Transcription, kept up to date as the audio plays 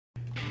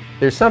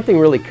There's something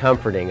really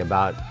comforting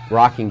about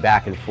rocking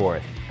back and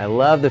forth. I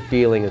love the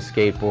feeling of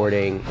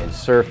skateboarding and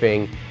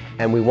surfing,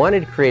 and we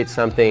wanted to create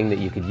something that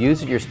you could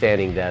use at your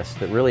standing desk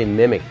that really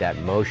mimicked that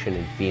motion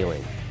and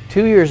feeling.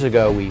 2 years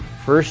ago, we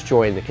first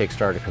joined the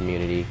Kickstarter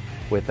community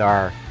with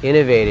our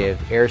innovative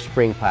air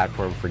spring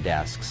platform for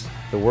desks,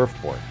 the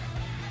Wurfboard.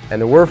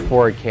 And the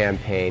Wurfboard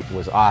campaign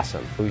was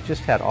awesome. We've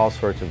just had all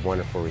sorts of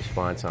wonderful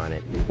response on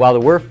it. While the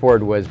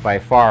Wurfboard was by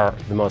far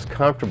the most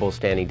comfortable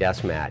standing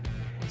desk mat,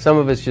 some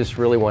of us just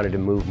really wanted to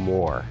move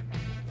more.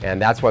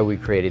 And that's why we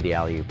created the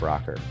ALLEYOOP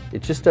rocker.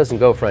 It just doesn't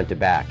go front to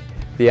back.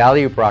 The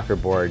ALLEYOOP rocker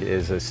board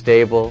is a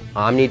stable,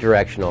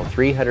 omnidirectional,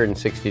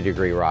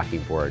 360-degree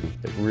rocking board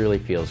that really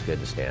feels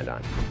good to stand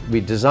on. We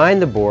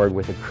designed the board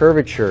with a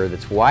curvature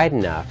that's wide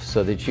enough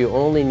so that you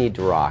only need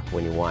to rock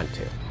when you want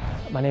to.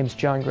 My name's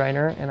John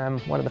Greiner, and I'm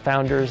one of the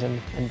founders and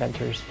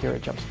inventors here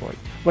at JumpSport.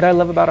 What I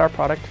love about our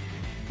product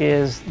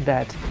is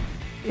that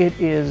it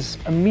is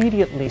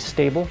immediately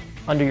stable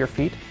under your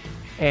feet,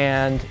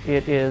 and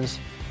it is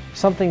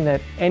something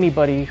that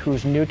anybody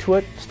who's new to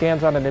it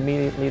stands on it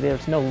immediately.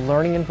 There's no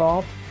learning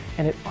involved,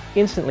 and it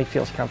instantly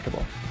feels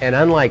comfortable. And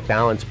unlike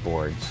balance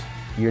boards,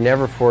 you're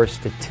never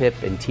forced to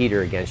tip and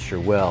teeter against your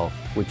will,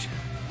 which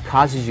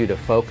causes you to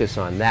focus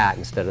on that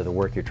instead of the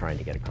work you're trying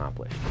to get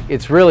accomplished.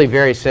 It's really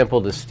very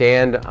simple to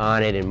stand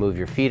on it and move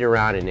your feet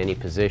around in any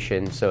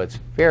position, so it's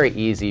very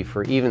easy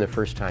for even the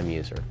first-time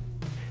user.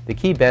 The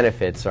key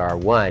benefits are: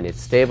 1,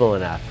 it's stable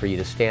enough for you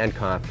to stand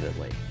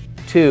confidently.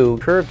 2,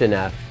 curved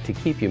enough to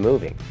keep you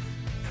moving.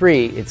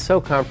 3, it's so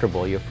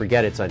comfortable you'll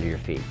forget it's under your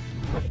feet.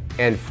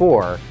 And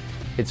 4,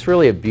 it's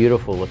really a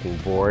beautiful looking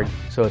board,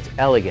 so it's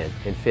elegant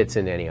and fits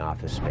in any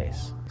office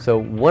space. So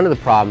one of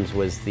the problems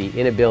was the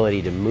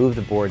inability to move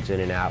the boards in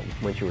and out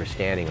once you were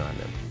standing on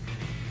them.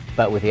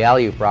 But with the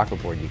ALLEYOOP rocker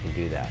board you can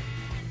do that.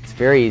 It's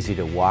very easy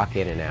to walk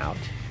in and out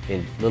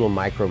in little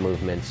micro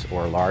movements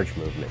or large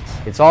movements.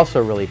 It's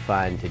also really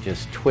fun to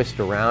just twist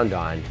around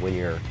on when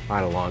you're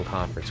on a long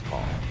conference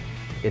call.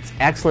 It's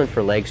excellent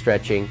for leg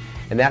stretching,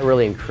 and that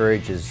really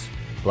encourages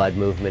blood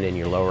movement in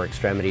your lower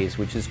extremities,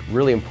 which is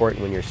really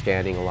important when you're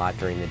standing a lot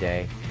during the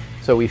day.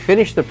 So we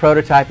finished the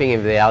prototyping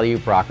of the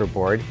ALLEYOOP rocker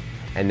board,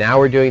 and now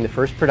we're doing the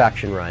first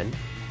production run.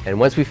 And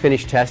once we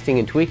finish testing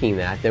and tweaking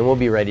that, then we'll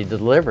be ready to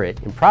deliver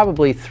it in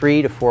probably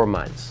 3 to 4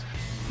 months.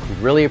 We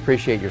really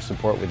appreciate your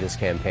support with this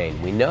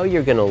campaign. We know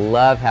you're going to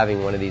love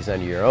having one of these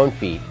under your own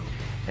feet,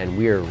 and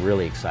we are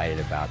really excited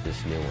about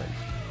this new one.